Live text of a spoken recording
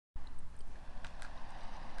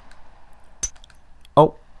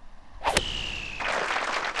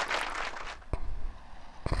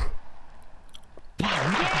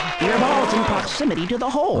proximity to the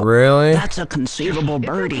hole. Really? That's a conceivable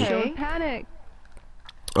birdie. Okay. Don't panic.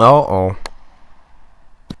 Uh-oh.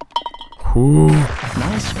 Whoo.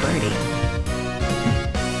 Nice birdie.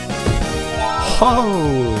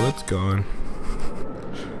 Oh, it's gone.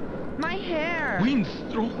 My hair. Wind's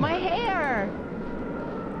strong. My hair.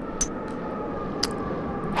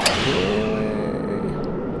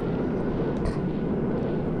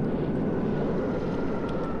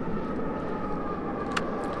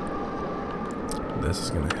 This is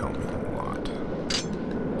gonna help me a lot.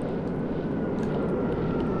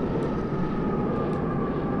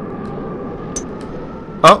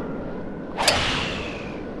 Oh!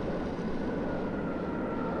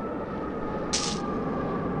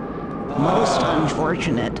 Most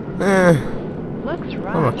unfortunate. Looks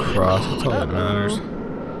rough. I'm across. That's all that matters.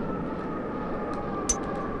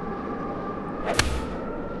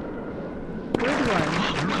 Good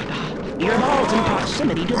one. Your ball's in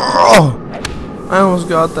proximity to the Oh! I almost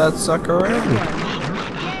got that sucker in.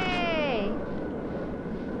 Yay.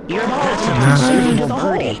 Your ball's in proximity to the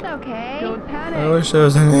hole. It's okay. Don't panic. I wish there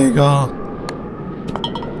was an eagle.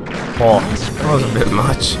 Oh, that was a bit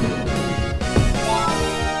much.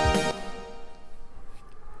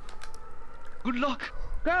 Good luck.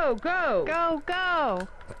 Go, go. Go, go.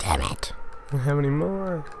 Damn it. I don't have any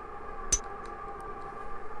more.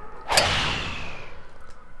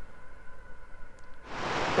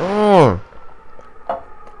 Oh.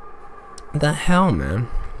 What the hell, man?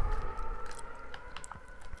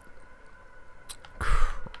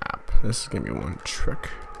 Crap. This is gonna be one trick.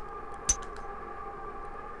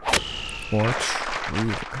 Or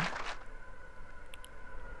tree.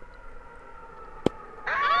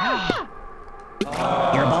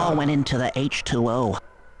 Your ball went into the H2O.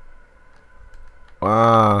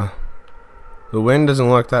 Wow. The wind doesn't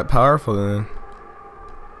look that powerful then.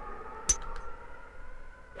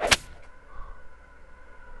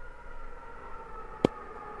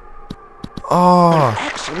 Oh,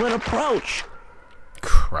 Excellent approach.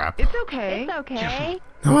 crap. It's okay. It's okay.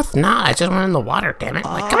 No, it's not. I just went in the water, damn it.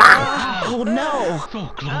 Like, come on. Oh no. So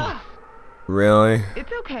close. Really?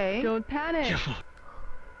 It's okay. Don't panic. Careful.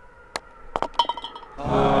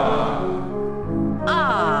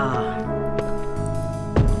 Ah.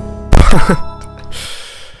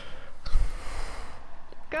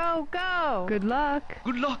 Go, go. Good luck.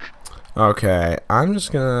 Good luck. Okay, I'm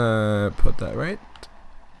just gonna put that right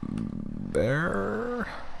there.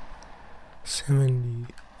 70.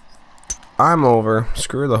 I'm over.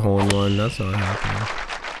 Screw the hole in one. That's not happening.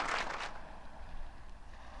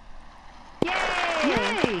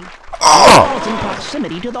 Yay. Oh! Ball's in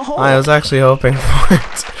proximity to the hole. I was actually hoping for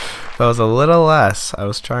it. That was a little less. I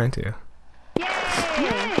was trying to.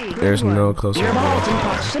 Yay. There's no closer. Your ball's in than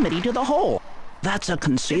proximity to the hole. That's a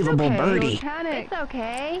conceivable Okay. birdie. Don't panic. It's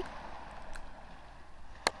okay.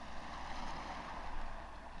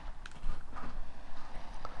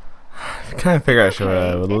 I kind of figured I should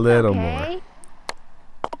have a little more. Okay.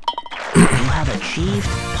 You have achieved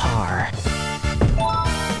par.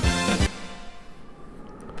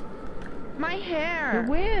 My hair.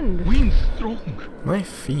 The wind. Wind's strong. My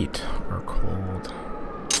feet are cold.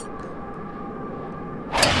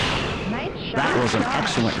 Nice shot. That was an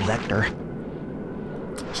excellent vector.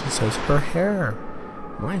 She says her hair.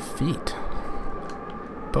 My feet.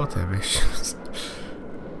 Both have issues.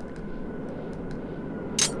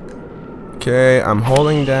 Okay, I'm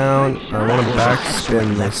holding down. I want to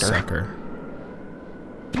backspin this sucker.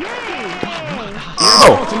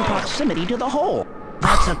 Oh! Ball's in proximity to the hole.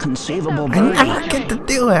 That's a conceivable I never birdie. get to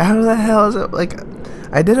do it. How the hell is it? Like,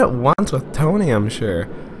 I did it once with Tony, I'm sure.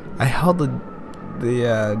 I held the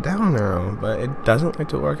down arrow, but it doesn't like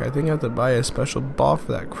to work. I think I have to buy a special ball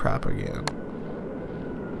for that crap again.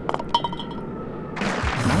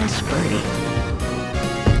 Nice birdie.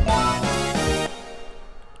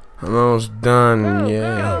 I'm almost done. Go, Yay.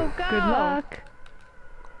 go, go. Good luck.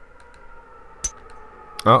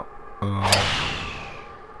 Oh.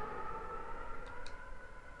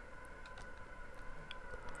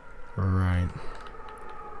 Right.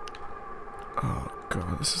 Oh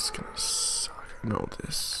god, this is gonna suck. I know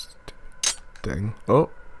this thing. Oh,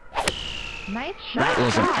 Nice shot. That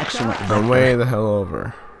was an excellent I'm vector. way the hell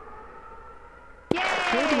over. Good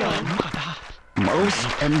one. Look at that.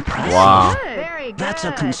 Most impressive. Wow. Very good. That's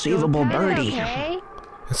a conceivable Don't panic, birdie. Okay.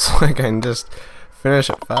 It's like I can just finish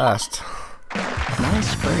it fast.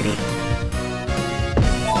 Nice birdie.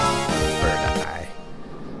 Bird eye.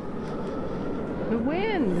 The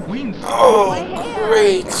wind. Wind's Oh, hair.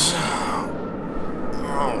 great.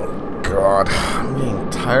 Oh god, I'm getting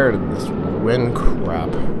tired of this wind crap.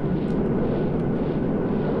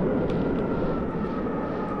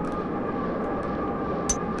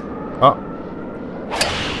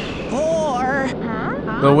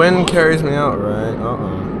 The wind carries me out, right?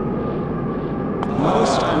 Uh-oh.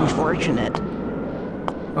 Most unfortunate.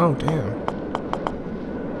 Oh, damn.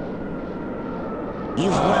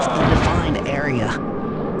 You've left the defined area.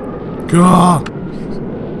 Gah!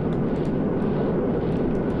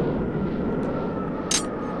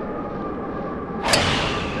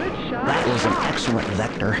 Good shot. That was an excellent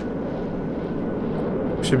vector.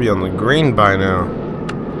 Should be on the green by now.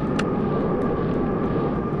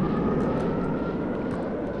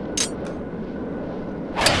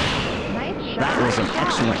 Nice shot. That was an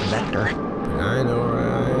excellent vector. I know where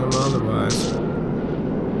I am otherwise.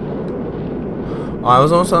 Oh, I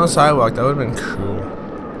was almost on the sidewalk. That would have been cool.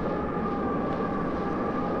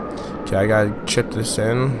 Okay, I gotta chip this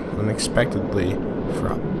in unexpectedly for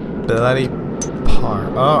a bloody par.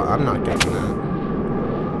 Oh, I'm not getting that.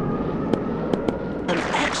 An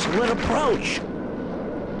excellent approach.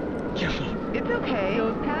 Careful. It's okay.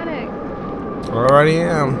 Don't panic. Already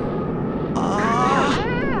am. Ah,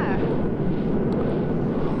 Yeah.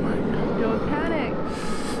 Don't panic.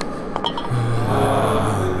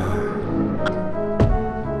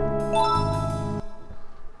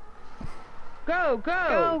 Go, go.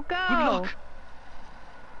 Go, go. Good luck.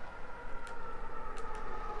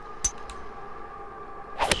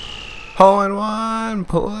 Hole in one,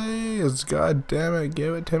 please. God damn it,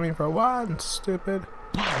 give it to me for one, stupid.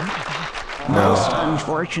 most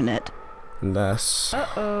unfortunate. Less.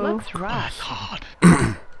 Uh-oh. Looks rough. Hard.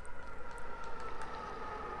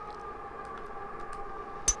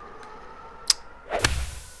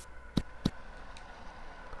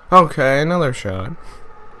 Okay, another shot.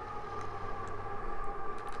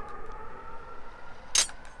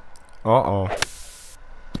 Uh-oh.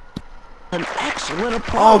 An excellent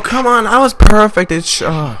approach. Oh, come on, I was perfect. It's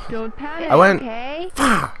Don't panic. I went- Okay.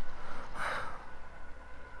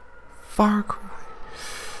 Far Cry.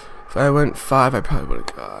 If I went 5, I probably would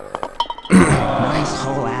have got it. Nice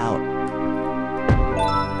hole out.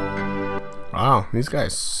 Wow, these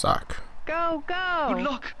guys suck. Go, go. Good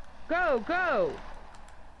luck. Go, go.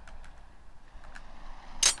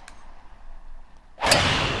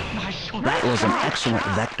 Nice shot. That was an excellent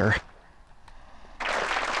vector.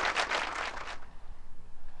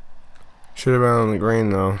 Should have been on the green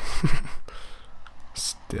though.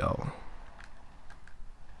 Still.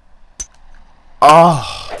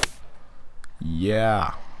 Oh.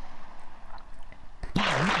 Yeah. Yay.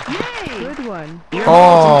 Good one. You're Oh.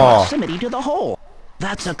 in proximity to the hole.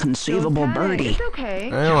 That's a conceivable Don't panic. birdie. It's okay.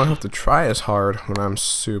 I don't have to try as hard when I'm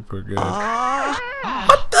super good. Ah,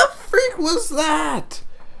 What the freak was that?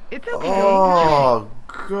 It's okay. Oh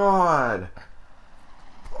God.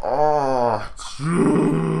 Oh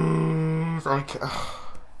jeez.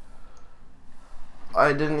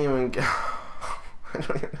 I didn't even get. I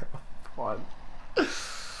don't even have fun.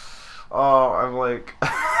 Oh, I'm like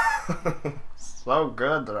so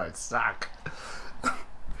good that I suck.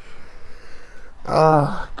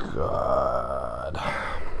 Oh God.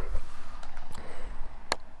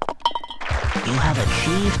 you have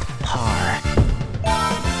achieved par.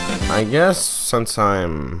 I guess since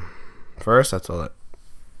I'm first, that's all that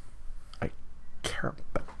I care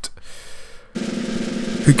about.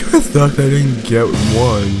 It kind of sucked I didn't get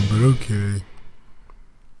one, but okay.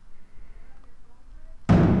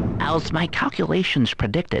 As my calculations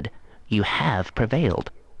predicted, you have prevailed.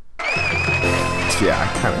 Yeah,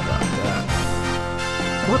 I kind of got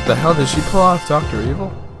that. What the hell did she pull off, Dr.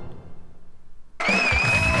 Evil?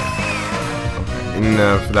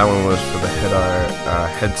 No, that one was for the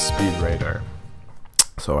head speed radar.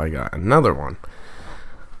 So I got another one.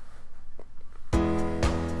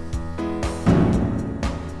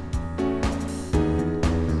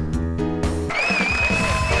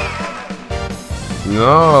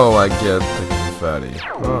 No, I get the confetti.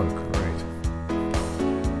 Oh,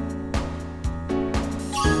 great.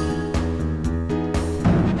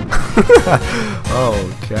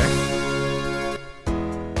 Okay.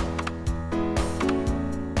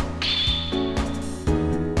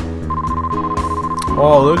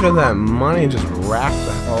 Oh, look at that money just racked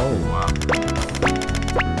that. Oh, wow.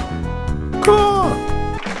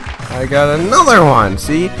 Cool. I got another one.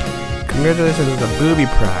 See? Congratulations on the booby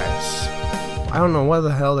prize. I don't know why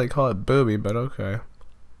the hell they call it booby, but okay.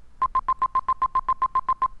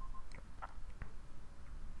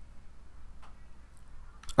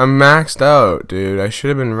 I'm maxed out, dude. I should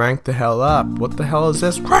have been ranked the hell up. What the hell is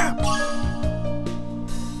this crap?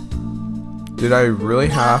 Did I really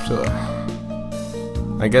have to?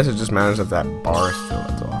 I guess it just matters if that bar is filled,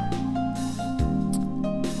 that's all.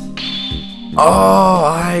 Oh,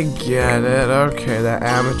 I get it. Okay, that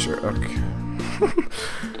amateur. Okay.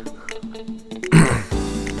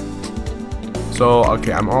 So,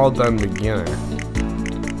 okay, I'm all done beginner.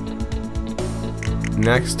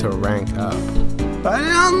 Next to rank up. But I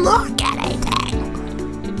didn't look at anything.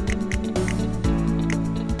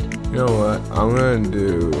 You know what? I'm gonna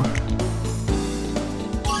do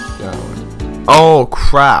that one. Oh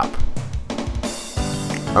crap!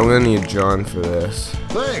 I'm gonna need John for this.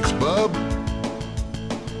 Thanks, bub.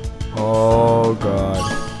 Oh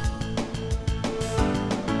god.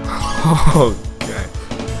 Okay.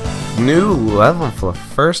 New level for the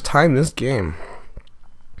first time this game.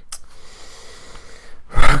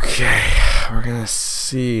 Okay, we're gonna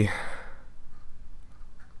see.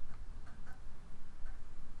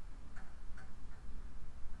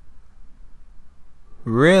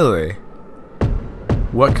 Really?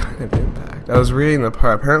 What kind of impact? I was reading the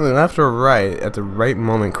part. Apparently left or right at the right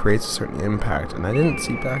moment creates a certain impact, and I didn't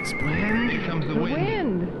see backspeed. Here comes the The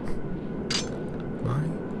wind.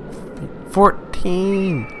 wind.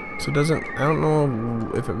 14. So it doesn't. I don't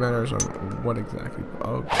know if it matters on what exactly.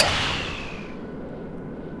 Oh.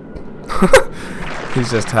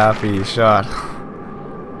 He's just happy he shot.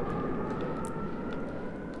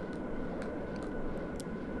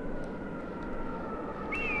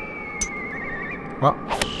 Well.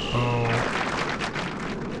 Oh.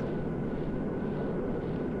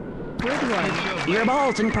 Good one. Your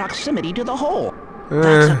ball's in proximity to the hole.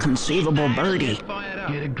 That's a Eh. conceivable birdie. Fired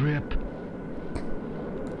up. Get a grip.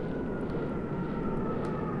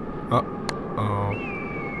 Oh.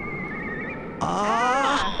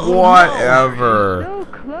 Whatever. So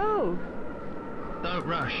close. Don't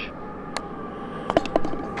rush.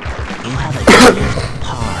 You have a clear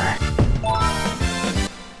par.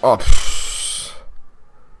 Oh. Psh.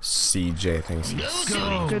 CJ thinks he's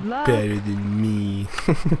Go. Good luck. better than me.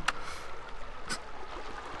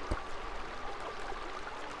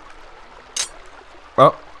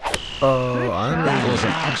 Oh. Oh, That I'm was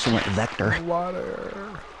an excellent vector. water.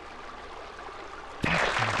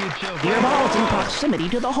 Good job. Your ball's in proximity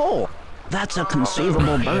to the hole. That's a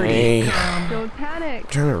conceivable birdie. Hey. Don't panic.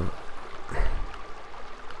 Trying to.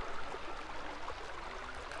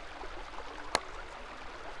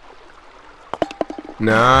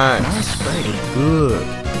 Nice. Nice birdie. Good.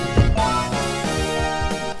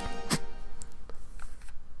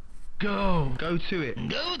 Go. Go to it.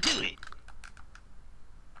 Go to it.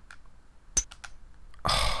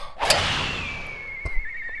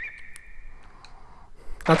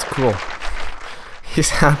 That's cool. He's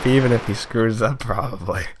happy even if he screws up,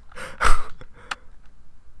 probably.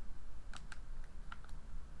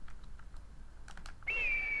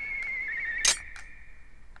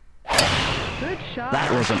 Good shot.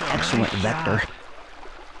 That was an excellent vector.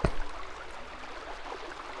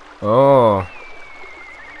 Oh.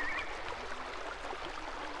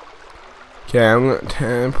 Okay, I'm gonna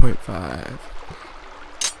 10.5.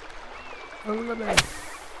 I'm gonna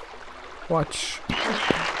watch.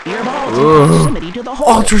 Your ball's Ugh. in proximity to the hole.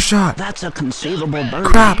 Ultra shot. That's a conceivable birdie.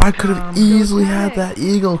 Crap! I could have easily had that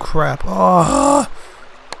eagle. Crap. Oh.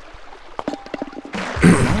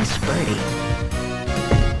 Nice birdie.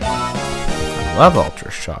 I love ultra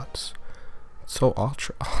shots. It's so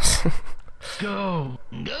ultra awesome. Go.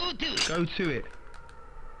 Go to it. Go to it.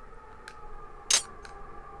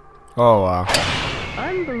 Oh wow.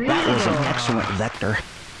 Unbelievable. That was an excellent vector.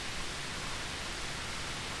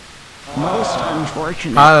 Most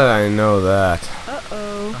unfortunate. How did I know that?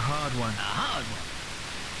 Uh-oh. A hard one. A hard one.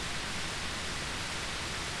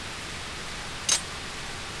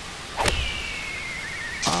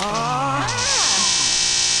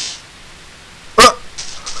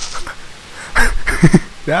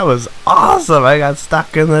 That was awesome. I got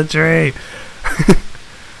stuck in the tree.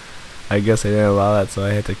 I guess I didn't allow that, so I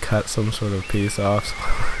had to cut some sort of piece off so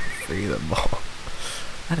free the ball.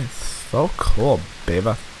 That is so cool,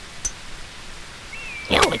 baby.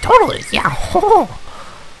 Yeah, it totally is. Yeah.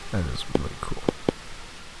 That is really cool.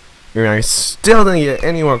 I mean, I still didn't get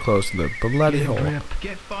anywhere close to the bloody Get a hole. grip.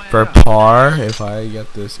 Get fired For up. par, if I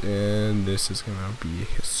get this in, this is gonna be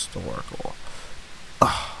historical.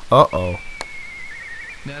 Uh-oh.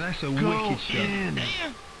 Now that's a wicked shot.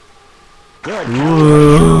 Good.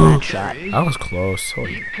 Ooh. That shot. That was close, Here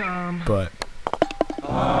you come. but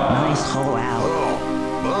Nice hole out.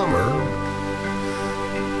 Bummer.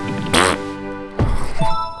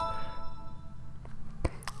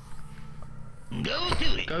 Go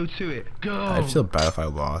to it. Go to it. Go. I'd feel bad if I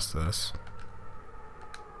lost this.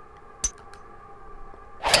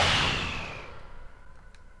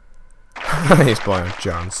 He's playing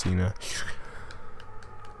John Cena.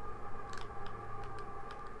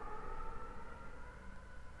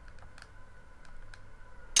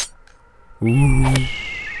 Ooh.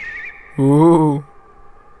 Ooh.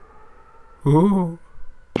 Ooh.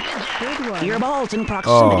 Good one. Your ball's in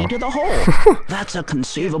proximity Oh. to the hole. That's a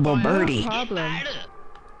conceivable No birdie. problem.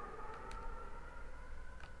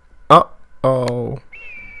 Oh.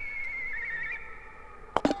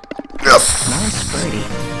 Nice birdie.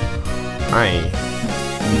 Aye.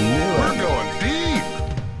 We're going deep.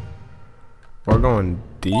 We're going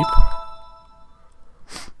deep.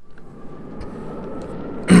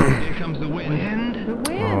 Here comes the wind. The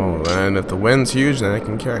wind. Oh, then if the wind's huge, then it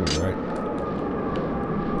can carry me, right?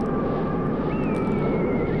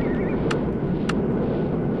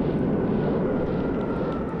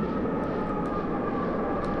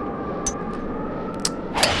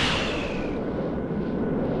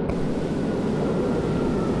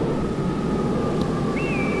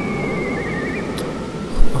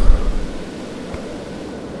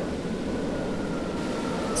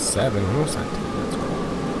 Seven, what's that? That's cool.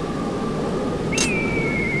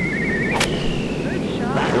 Good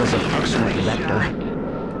shot. That was an excellent vector.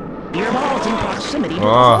 Your ball's in proximity to the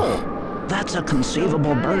Oh. hole. That's a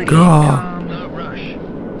conceivable birdie. God. No rush.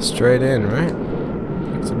 Straight in, right?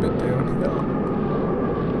 It's a bit downhill.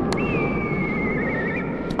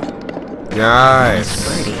 Nice.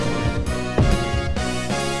 Birdie.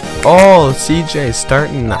 Oh, CJ's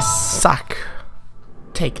starting to suck.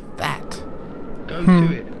 Take that. Go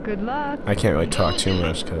to it. Good luck. I can't really talk too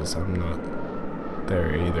much because I'm not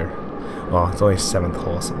there either. Well, it's only 7th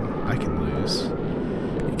hole, so I can lose.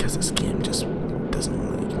 Because this game just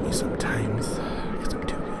doesn't like me sometimes. Because I'm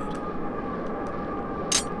too good.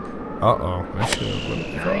 Uh-oh. I should have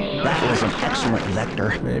went across. That was an excellent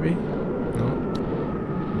vector. Maybe? No?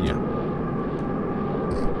 Yeah.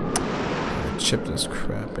 Chip this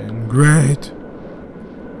crap in. Great!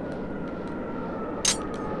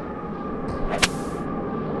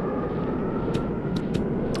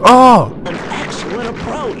 Oh! An excellent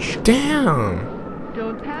approach. Damn!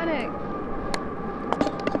 Don't panic.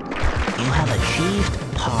 You have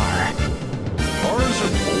achieved par. Cars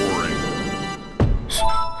are boring.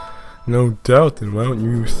 No doubt, then why don't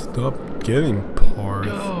you stop getting pars?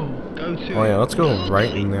 Go. Go to it. Oh yeah, let's go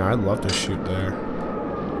right in there. I'd love to shoot there.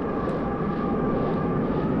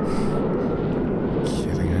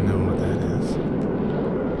 Kidding, I know what that is.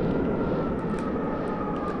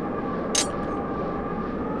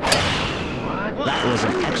 That was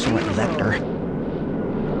an excellent vector.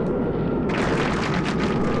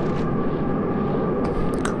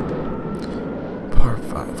 Par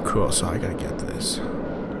 5, cool, so I gotta get this.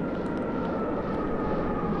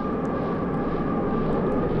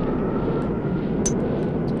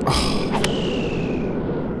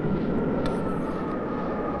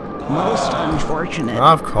 Most unfortunate.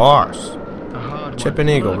 Of course. A hard Chip one. and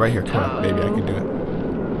eagle, right here. Come on, baby, I can do it.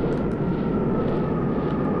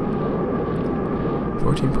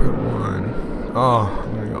 14.1. Oh,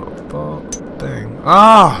 there you go. Ball thing.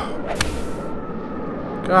 Ah!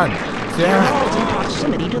 God Your damn it. ball's in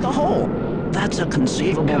proximity to the hole. That's a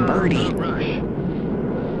conceivable birdie. No rush.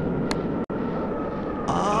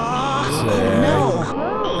 Oh, Sick. no.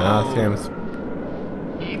 Ah, Sam's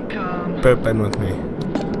Keep calm. pooping with me.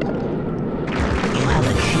 You have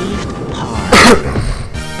achieved par.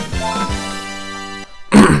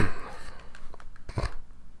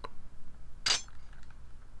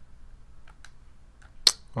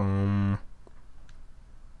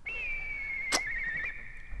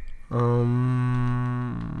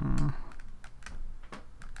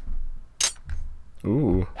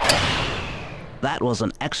 Ooh. That was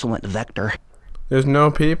an excellent vector. There's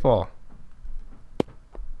no people.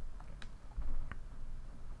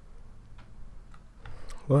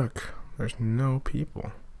 Look, there's no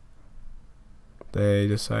people. They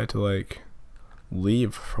decide to, like,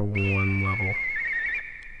 leave for one level.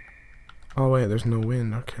 Oh, wait, there's no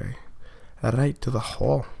wind. Okay. Right to the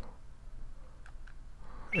hole.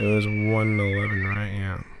 It was 1:11, right?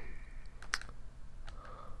 Yeah.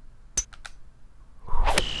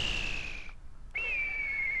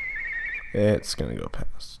 It's gonna go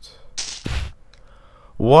past.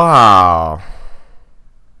 Wow.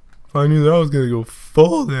 I knew that was gonna go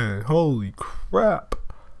full then. Holy crap.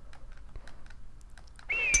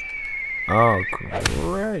 Oh,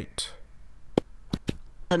 great.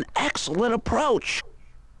 An excellent approach.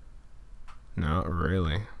 Not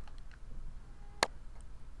really.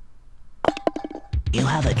 You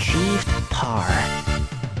have achieved par.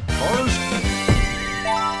 Cars.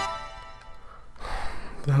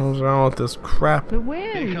 What the hell's wrong with this crap? The Here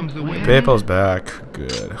wind. comes the wind. People's back.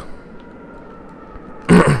 Good.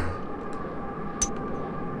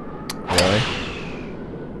 Really?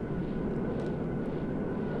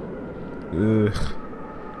 Ugh.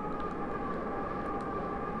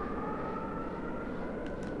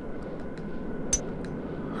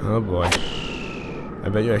 Oh boy. I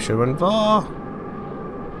bet you I should win fall.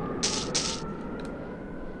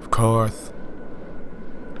 Of course.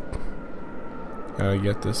 Gotta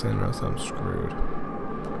get this in or else I'm screwed.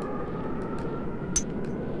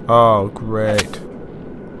 Oh, great.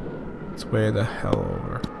 It's way the hell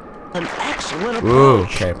over. An excellent Ooh,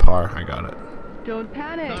 approach. okay, par. I got it. Don't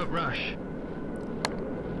panic. Don't rush.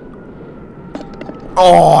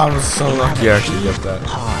 Oh, I was so lucky I actually get that.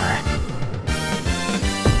 Par.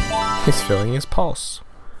 He's feeling his pulse.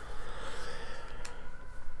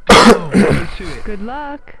 Oh, go to it. Good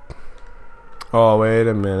luck. Oh, wait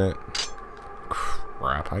a minute.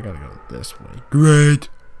 Crap, I gotta go this way. Great.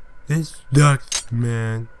 This sucks,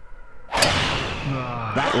 man.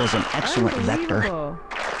 Ah, That was an excellent vector. Unbelievable.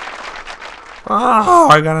 Oh,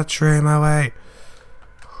 I gotta trade my way.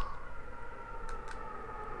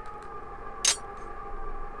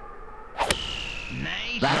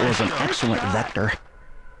 nice. That was an excellent vector.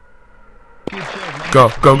 Good job, man. Go,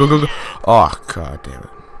 go, go, go, go. Oh, god damn it.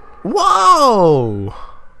 Whoa!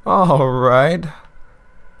 Alright.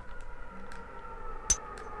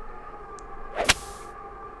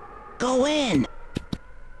 Go in.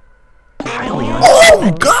 Brilliant.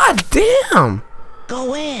 Oh, god damn!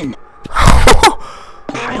 Go in.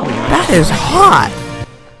 That is hot!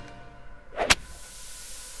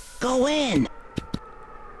 Go in.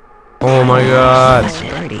 Oh my god. Nice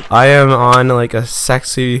birdie. I am on like a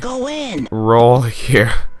sexy Go in. roll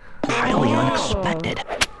here. Highly unexpected.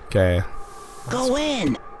 Okay, Go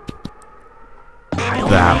in.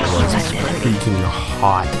 that was freaking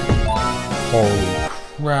hot. Holy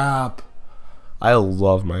crap. I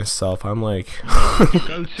love myself. I'm like, Go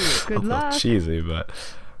to it. Good a little luck. cheesy, but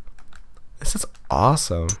this is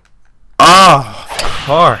awesome. Oh, of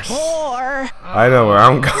course. Four. I know where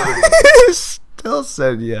I'm going. Still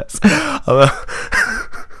said yes.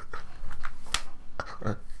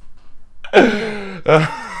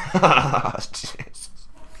 Jesus.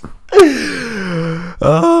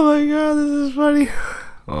 Oh my god, this is funny.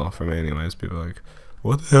 Oh, for me anyways, people are like,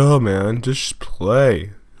 what the hell, man? Just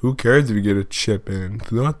play. Who cares if you get a chip in?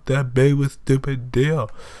 It's not that big of a stupid deal.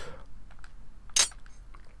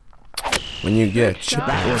 When you get a chip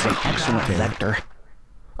That was an excellent vector.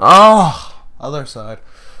 Oh, other side.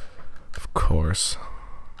 Of course.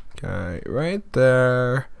 Okay, right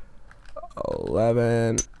there.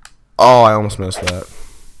 11. Oh, I almost missed that.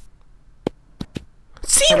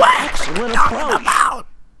 See what I'm Excellent talking approach. about?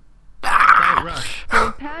 Don't rush.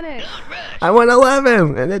 Don't panic. I went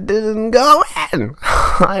 11 and it didn't go in.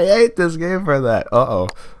 I hate this game for that. Uh-oh.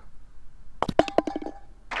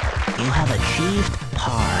 You have achieved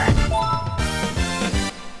par.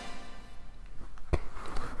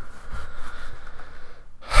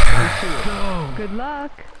 Good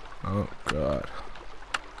luck. Oh, God.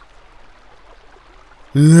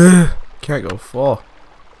 Ugh, can't go full.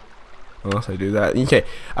 Unless I do that. Okay,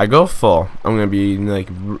 I go full. I'm going to be like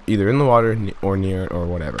either in the water or near it or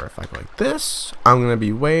whatever. If I go like this, I'm going to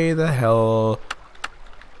be way the hell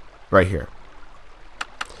right here.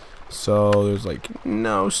 So there's like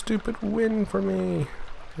no stupid win for me.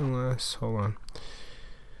 Unless, hold on.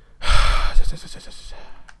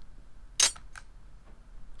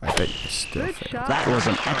 I bet you still Good fail. shot. That was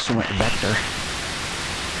an excellent vector.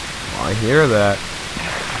 I hear that.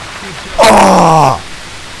 Oh!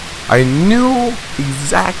 I knew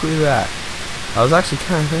exactly that. I was actually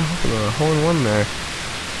kind of hoping a hole-in-one there.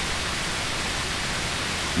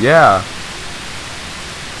 Yeah.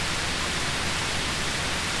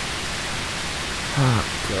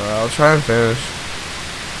 Oh, God. I'll try and finish.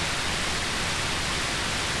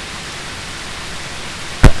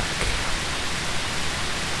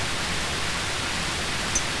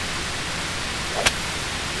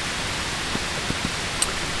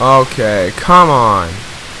 Okay, come on.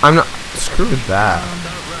 I'm not. Screw that.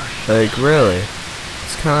 Don't rush. Like, really.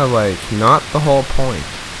 It's kind of like not the whole point.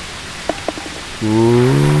 You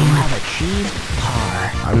Ooh. have achieved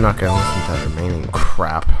par. I'm not gonna listen to that remaining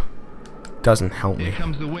crap. Doesn't help Here me.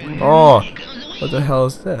 comes the wind. Oh, what the hell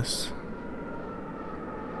is this?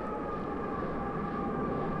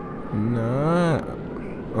 Not.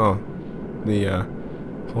 Oh, the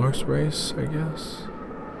horse race, I guess.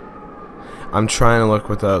 I'm trying to look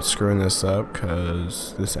without screwing this up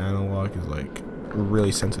because this analog is like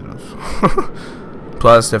really sensitive.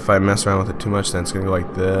 Plus, if I mess around with it too much, then it's gonna go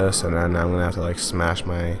like this, and then I'm gonna have to like smash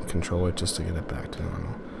my controller just to get it back to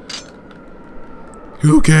normal.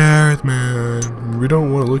 Who cares, man? We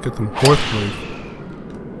don't want to look at them fourth place.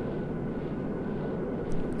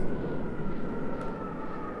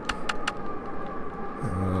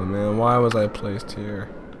 Oh man, why was I placed here?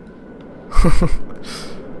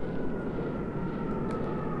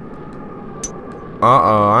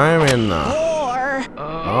 Uh-oh, I'm in the... Four.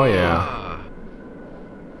 Oh, yeah.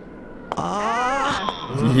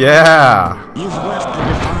 Ah. Yeah! You've left the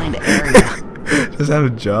defined area. Just have a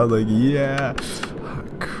job like, yeah. Oh,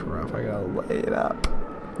 crap, I gotta lay it up.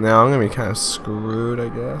 Now I'm gonna be kind of screwed, I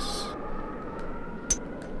guess.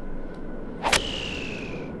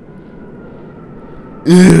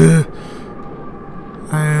 Ugh.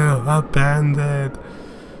 I am abandoned.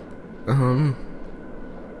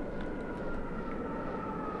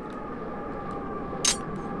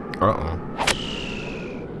 Uh-oh.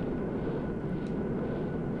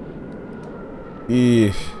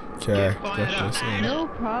 Eesh. Okay, get this in. No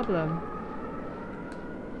problem.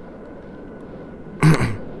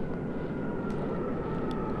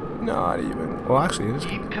 Not even. Well, actually, it is.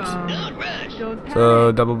 Keep calm. Don't panic.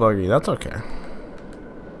 So, double buggy. That's okay.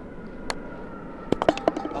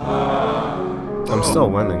 I'm still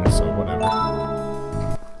winning, so whatever.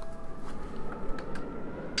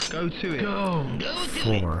 Go to it. Go.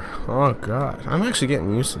 4. Oh, God. I'm actually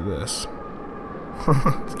getting used to this.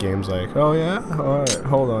 This game's like, oh, yeah? Alright,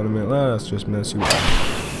 hold on a minute. Let's just mess you up.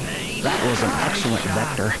 That was an excellent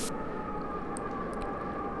vector.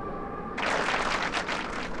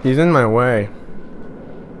 He's in my way.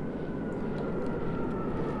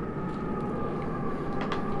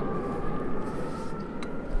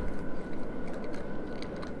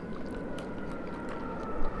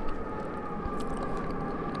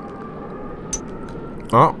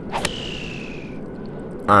 Oh.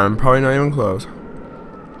 I'm probably not even close.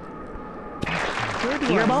 Good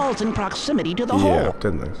Your one. ball's in proximity to the Yeah, hole.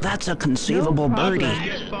 didn't I? That's a conceivable No problem. birdie.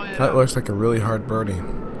 Get fired That up. looks like a really hard birdie.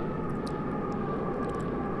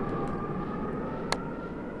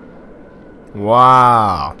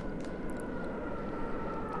 Wow.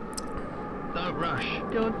 Don't rush.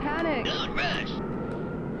 Don't panic.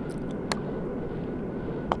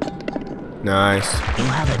 Nice. You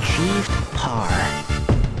have achieved par.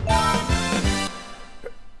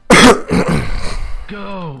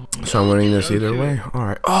 Go. So I'm winning this Go either to way. it.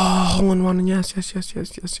 Alright. Oh, hole in one. Yes, yes, yes,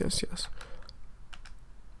 yes, yes, yes, yes.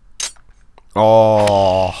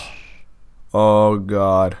 Oh. Oh,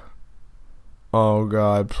 God. Oh,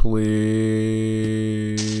 God,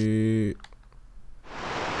 please.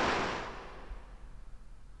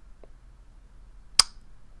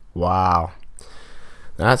 Wow.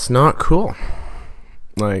 That's not cool.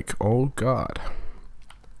 Like, oh, God.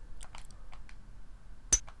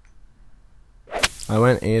 I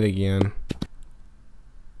went 8 again.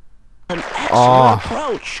 An excellent Oh.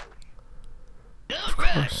 approach. Of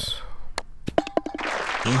course.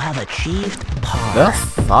 You have achieved par. That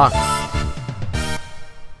sucks.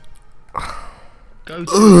 Go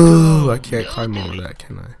to Ooh, I can't climb over that,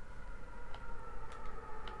 can I?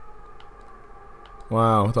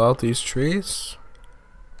 Wow, without these trees?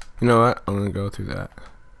 You know what? I'm gonna go through that.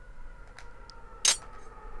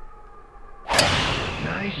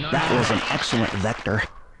 Nice. That was an excellent vector.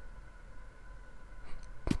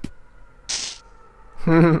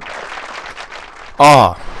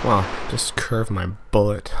 Oh, wow, just curved my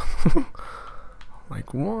bullet.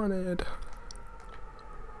 Like wanted.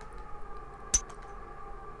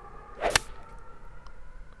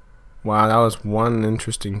 Wow, that was one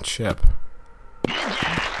interesting chip.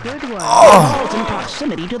 Good one. Ball's in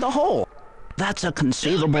proximity to the hole. That's a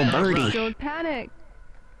conceivable birdie. Don't panic.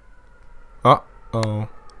 Uh-oh.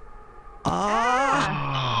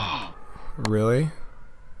 Ah. Really?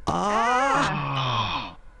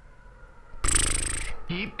 Ah.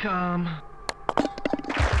 Keep calm.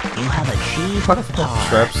 You have achieved What if that par.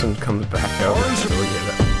 trips and comes back out and still get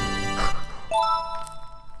it?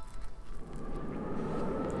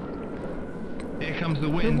 Here comes the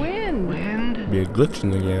The wind. wind. Wind. Be a glitch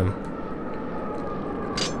in the game.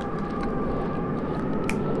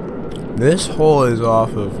 This hole is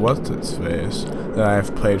off of what's its face that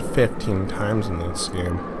I've played 15 times in this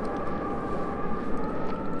game.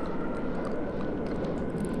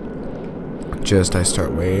 Just I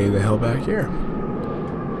start way the hell back here.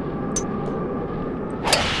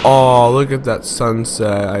 Oh, look at that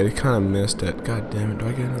sunset. I kind of missed it. God damn it. Do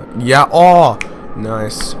I get another? Yeah. Oh,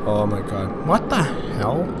 nice. Oh my god. What the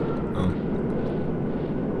hell? Oh.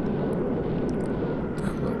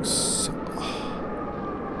 That looks so...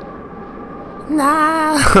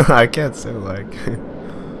 Nah. I can't say like...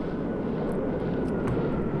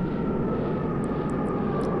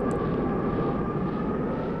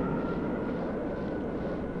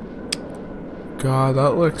 God,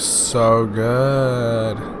 that looks so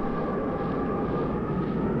good.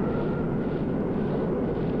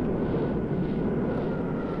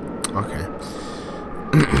 Okay.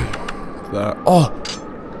 Oh!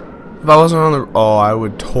 If I wasn't on the... Oh, I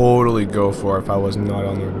would totally go for it if I was not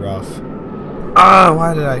on the rough. Ah,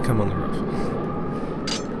 why did I come on the rough?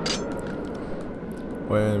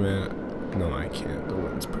 Wait a minute. No, I can't. The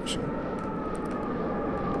wind's pushing.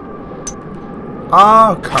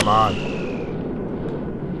 Oh, come on.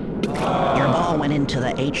 Your ball went into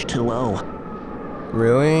the H2O.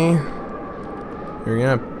 Really? You're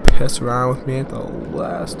gonna piss around with me at the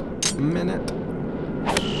last minute?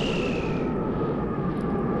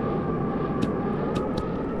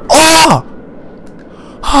 Oh!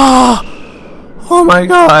 Oh! Oh my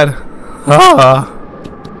god! Ah!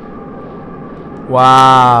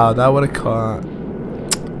 Wow, that would have caught.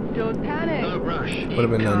 Don't panic. Don't rush. Would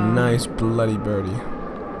have been a nice bloody birdie.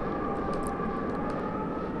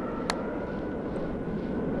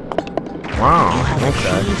 Wow, You have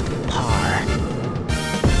okay. achieved par.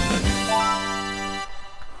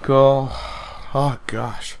 Go. Oh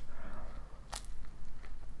gosh.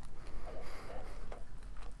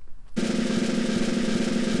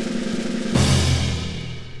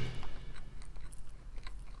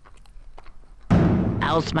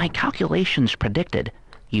 As my calculations predicted,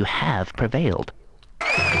 you have prevailed.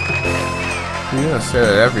 You're gonna say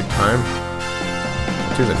that every time.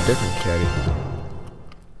 Choose a different caddy.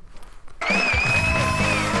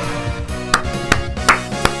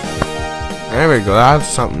 There we go, that's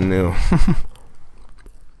something new.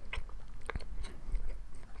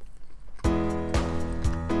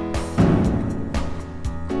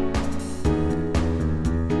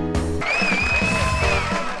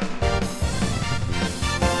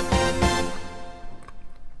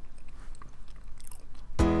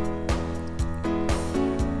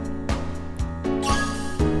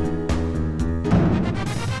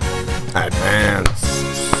 Advance.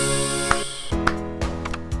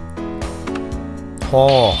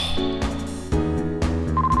 Oh.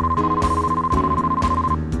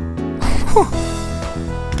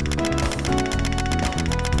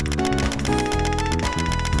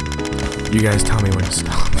 You guys tell me when to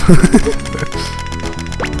stop.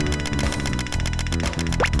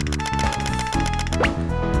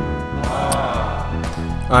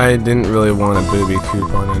 I didn't really want a booby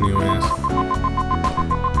coupon anyways.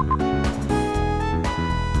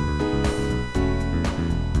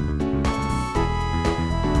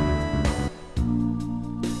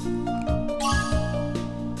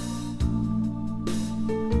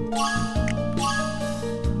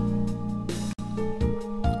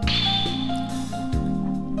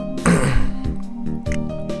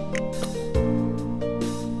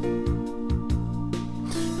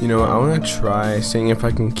 You know, I want to try seeing if I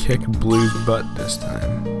can kick Blue's butt this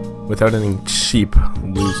time without any cheap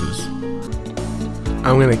loses.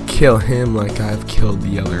 I'm gonna kill him like I've killed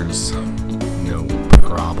the others.